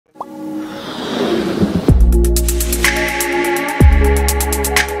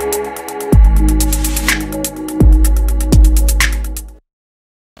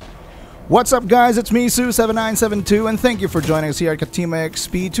What's up guys, it's me Su7972 and thank you for joining us here at Katima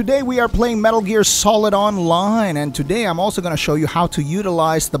XP. Today we are playing Metal Gear Solid Online, and today I'm also going to show you how to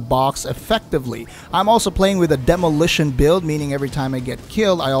utilize the box effectively. I'm also playing with a demolition build, meaning every time I get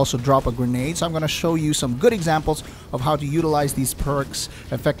killed I also drop a grenade. So I'm going to show you some good examples of how to utilize these perks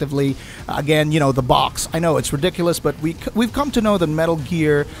effectively. Again, you know, the box, I know it's ridiculous, but we've come to know that Metal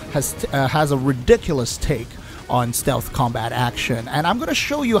Gear has a ridiculous take on stealth combat action, and I'm going to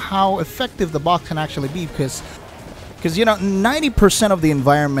show you how effective the box can actually be, because you know, 90% of the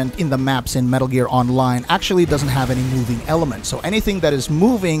environment in the maps in Metal Gear Online actually doesn't have any moving elements. So anything that is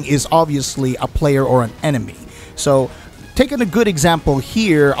moving is obviously a player or an enemy. So taking a good example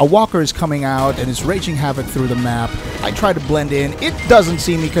here, a walker is coming out and is raging havoc through the map. I try to blend in. It doesn't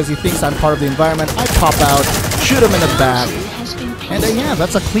see me because he thinks I'm part of the environment. I pop out, shoot him in the back, and yeah,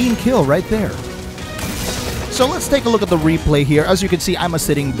 that's a clean kill right there. So let's take a look at the replay here. As you can see, I'm a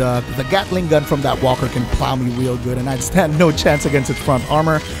sitting duck. The Gatling gun from that walker can plow me real good, and I'd stand no chance against its front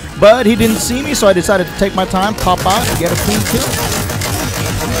armor. But he didn't see me, so I decided to take my time, pop out, and get a clean kill.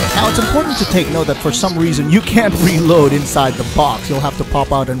 Now, it's important to take note that for some reason, you can't reload inside the box. You'll have to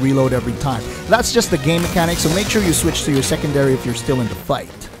pop out and reload every time. That's just the game mechanic, so make sure you switch to your secondary if you're still in the fight.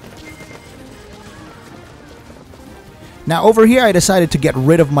 Now over here I decided to get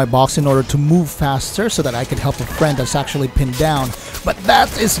rid of my box in order to move faster so that I could help a friend that's actually pinned down. But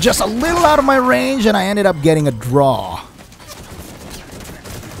that is just a little out of my range and I ended up getting a draw.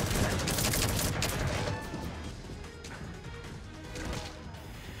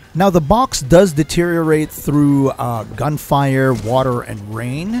 Now the box does deteriorate through gunfire, water, and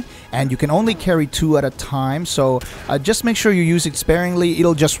rain, and you can only carry 2 at a time, so just make sure you use it sparingly.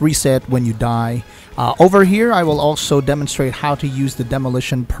 It'll just reset when you die. Over here I will also demonstrate how to use the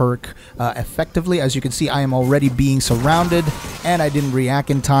demolition perk effectively. As you can see, I am already being surrounded and I didn't react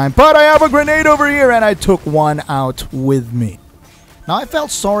in time, but I have a grenade over here and I took one out with me. Now, I felt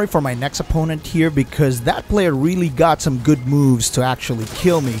sorry for my next opponent here because that player really got some good moves to actually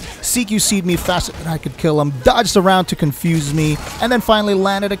kill me. CQC'd me faster than I could kill him, dodged around to confuse me, and then finally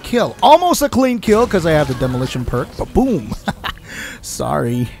landed a kill. Almost a clean kill because I have the demolition perk, but boom!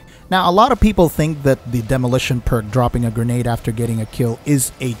 Sorry. Now, a lot of people think that the demolition perk, dropping a grenade after getting a kill,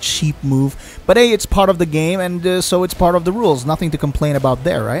 is a cheap move. But hey, it's part of the game, and so it's part of the rules. Nothing to complain about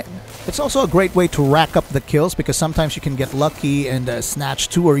there, right? It's also a great way to rack up the kills because sometimes you can get lucky and snatch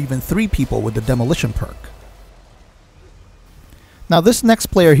 2 or even 3 people with the demolition perk. Now this next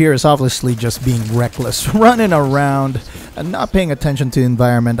player here is obviously just being reckless, running around and not paying attention to the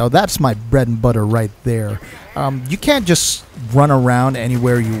environment. Oh, that's my bread and butter right there. You can't just run around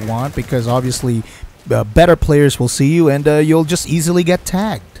anywhere you want because obviously better players will see you and you'll just easily get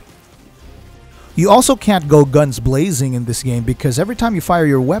tagged. You also can't go guns blazing in this game because every time you fire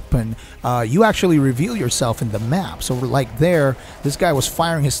your weapon, you actually reveal yourself in the map. So like there, this guy was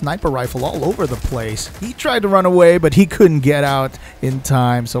firing his sniper rifle all over the place. He tried to run away, but he couldn't get out in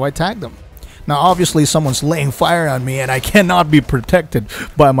time, so I tagged him. Now obviously someone's laying fire on me and I cannot be protected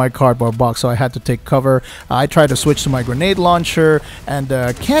by my cardboard box, so I had to take cover. I tried to switch to my grenade launcher and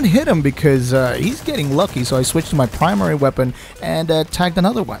can't hit him because he's getting lucky, so I switched to my primary weapon and tagged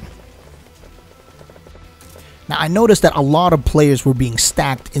another one. Now, I noticed that a lot of players were being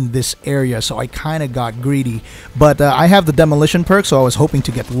stacked in this area, so I kind of got greedy. But I have the demolition perk, so I was hoping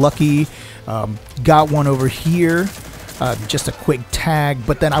to get lucky. Got one over here, just a quick tag,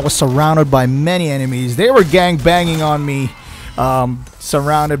 but then I was surrounded by many enemies. They were gang banging on me,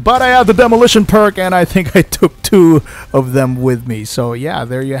 surrounded, but I had the demolition perk, and I think I took 2 of them with me. So yeah,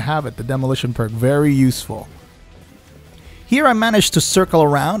 there you have it, the demolition perk, very useful. Here I managed to circle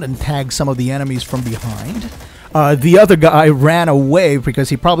around and tag some of the enemies from behind. The other guy ran away because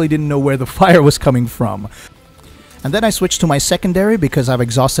he probably didn't know where the fire was coming from. And then I switched to my secondary because I've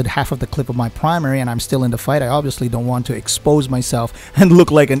exhausted half of the clip of my primary and I'm still in the fight. I obviously don't want to expose myself and look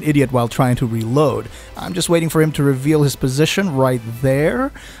like an idiot while trying to reload. I'm just waiting for him to reveal his position right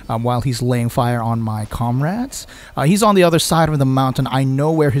there while he's laying fire on my comrades. He's on the other side of the mountain. I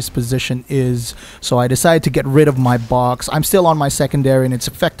know where his position is, so I decided to get rid of my box. I'm still on my secondary and it's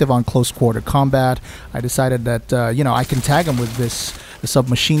effective on close quarter combat. I decided that, you know, I can tag him with this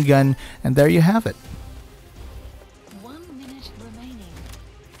submachine gun, and there you have it.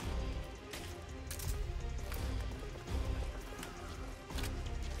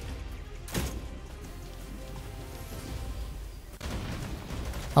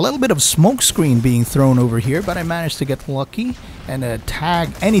 A little bit of smoke screen being thrown over here, but I managed to get lucky and tag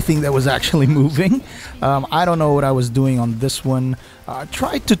anything that was actually moving. I don't know what I was doing on this one.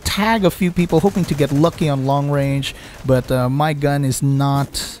 Tried to tag a few people, hoping to get lucky on long range, but my gun is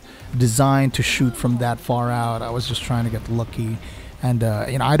not designed to shoot from that far out. I was just trying to get lucky. And,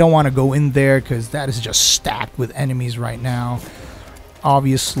 you know, I don't want to go in there because that is just stacked with enemies right now.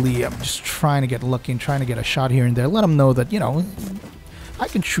 Obviously, I'm just trying to get lucky and trying to get a shot here and there. Let them know that, you know, I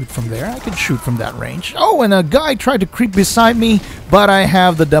can shoot from there. I can shoot from that range. Oh, and a guy tried to creep beside me, but I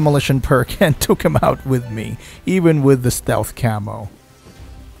have the demolition perk and took him out with me, even with the stealth camo.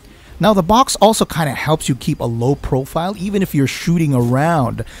 Now, the box also kind of helps you keep a low profile, even if you're shooting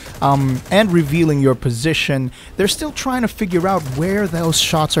around and revealing your position. They're still trying to figure out where those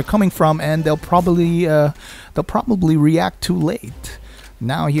shots are coming from, and they'll probably react too late.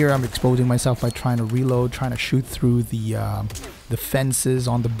 Now here I'm exposing myself by trying to reload, trying to shoot through the fences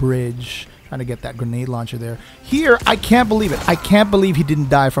on the bridge, trying to get that grenade launcher there. Here, I can't believe it. I can't believe he didn't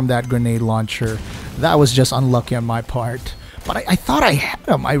die from that grenade launcher. That was just unlucky on my part. But I thought I had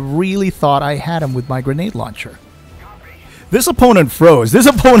him. I really thought I had him with my grenade launcher. This opponent froze. This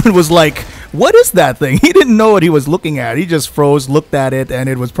opponent was like, what is that thing? He didn't know what he was looking at. He just froze, looked at it, and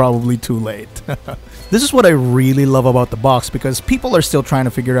it was probably too late. This is what I really love about the box, because people are still trying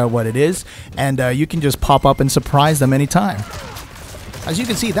to figure out what it is, and you can just pop up and surprise them anytime. As you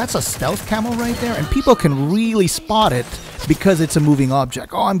can see, that's a stealth camo right there, and people can really spot it because it's a moving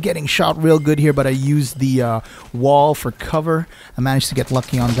object. Oh, I'm getting shot real good here, but I used the wall for cover. I managed to get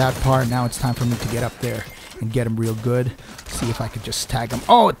lucky on that part. Now it's time for me to get up there and get him real good. See if I could just tag him.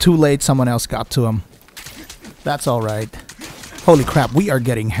 Oh, too late. Someone else got to him. That's all right. Holy crap, we are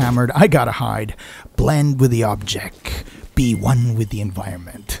getting hammered. I gotta hide. Blend with the object. Be one with the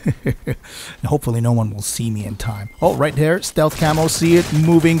environment. Hopefully no one will see me in time. Oh, right there. Stealth camo. See it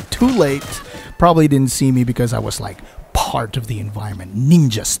moving. Too late. Probably didn't see me because I was like part of the environment.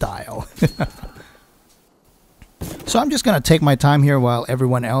 Ninja style. So I'm just going to take my time here while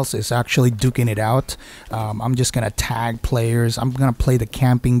everyone else is actually duking it out. I'm just going to tag players. I'm going to play the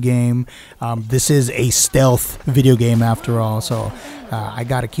camping game. This is a stealth video game after all, so I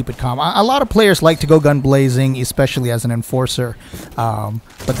got to keep it calm. A lot of players like to go gun blazing, especially as an enforcer,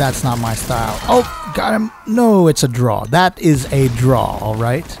 but that's not my style. Oh, got him. No, it's a draw. That is a draw, all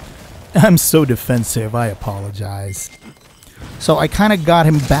right? I'm so defensive. I apologize. So I kind of got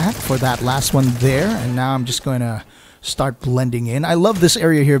him back for that last one there, and now I'm just going to start blending in. I love this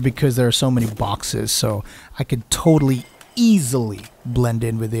area here because there are so many boxes, so I could totally easily blend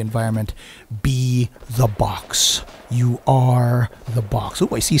in with the environment. Be the box. You are the box. Oh,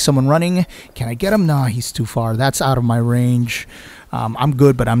 I see someone running. Can I get him? No, he's too far. That's out of my range. I'm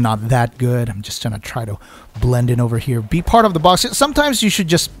good, but I'm not that good. I'm just going to try to blend in over here. Be part of the box. Sometimes you should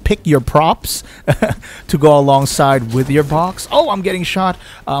just pick your props to go alongside with your box. Oh, I'm getting shot.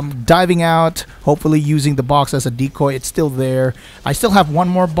 Diving out, hopefully using the box as a decoy. It's still there. I still have one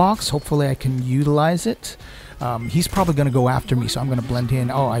more box. Hopefully I can utilize it. He's probably going to go after me, so I'm going to blend in.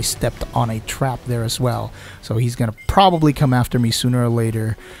 Oh, I stepped on a trap there as well. So he's going to probably come after me sooner or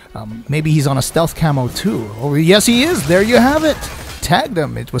later. Maybe he's on a stealth camo too. Oh, yes, he is. There you have it. Tagged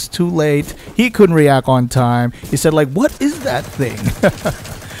him. It was too late. He couldn't react on time. He said, like, what is that thing?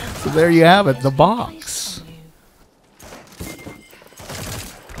 So there you have it, the box.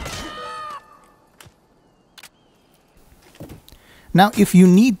 Now, if you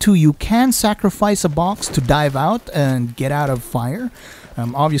need to, you can sacrifice a box to dive out and get out of fire.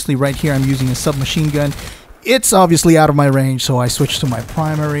 Obviously, right here, I'm using a submachine gun. It's obviously out of my range, so I switched to my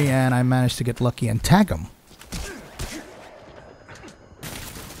primary, and I managed to get lucky and tag him.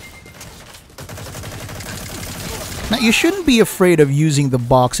 Now, you shouldn't be afraid of using the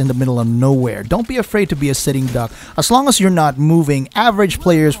box in the middle of nowhere. Don't be afraid to be a sitting duck. As long as you're not moving, average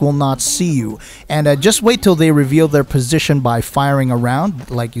players will not see you. And just wait till they reveal their position by firing around,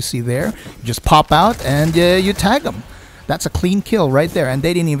 like you see there. Just pop out and you tag them. That's a clean kill right there, and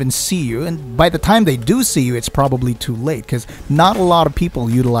they didn't even see you. And by the time they do see you, it's probably too late, because not a lot of people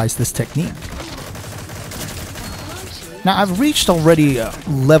utilize this technique. Now, I've reached already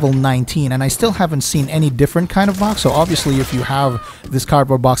level 19, and I still haven't seen any different kind of box. So obviously, if you have this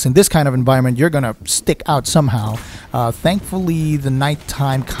cardboard box in this kind of environment, you're going to stick out somehow. Thankfully, the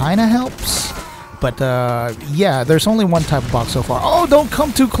nighttime kind of helps. But yeah, there's only one type of box so far. Oh, don't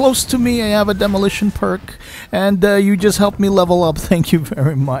come too close to me. I have a demolition perk, and you just helped me level up. Thank you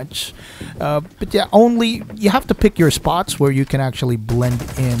very much. But yeah, only you have to pick your spots where you can actually blend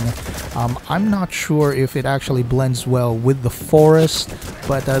in. I'm not sure if it actually blends well with the forest,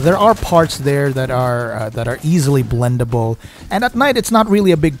 but there are parts there that are easily blendable. And at night, it's not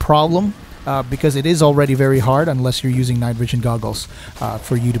really a big problem. Because it is already very hard unless you're using night vision goggles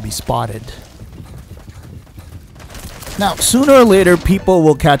for you to be spotted. Now, sooner or later, people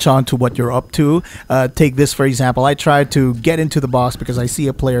will catch on to what you're up to. Take this, for example. I tried to get into the box because I see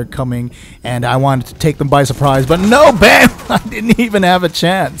a player coming, and I wanted to take them by surprise. But no, bam! I didn't even have a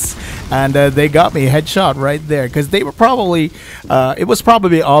chance. And they got me a headshot right there because they were probably, it was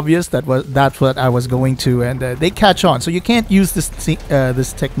probably obvious that's what I was going to, and they catch on. So you can't use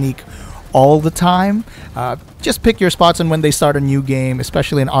this technique all the time. Just pick your spots, and when they start a new game,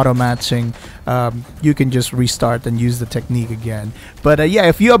 especially in auto matching, you can just restart and use the technique again. But yeah,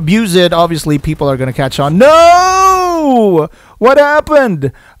 if you abuse it, obviously people are gonna catch on. No! What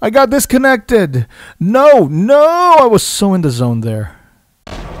happened? I got disconnected. No, I was so in the zone there.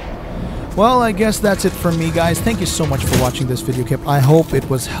 Well, I guess that's it for me, guys. Thank you so much for watching this video clip. I hope it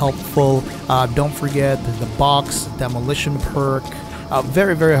was helpful. Don't forget the box demolition perk.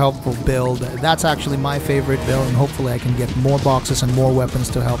 Very, very helpful build. That's actually my favorite build, and hopefully I can get more boxes and more weapons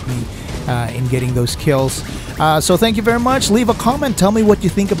to help me in getting those kills. So thank you very much. Leave a comment. Tell me what you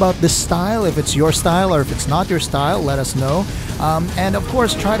think about this style. If it's your style or if it's not your style, let us know. And of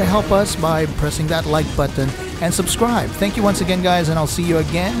course, try to help us by pressing that like button and subscribe. Thank you once again, guys, and I'll see you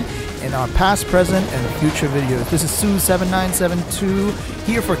again in our past, present, and future videos. This is Sue7972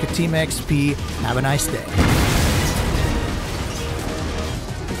 here for Katima XP. Have a nice day.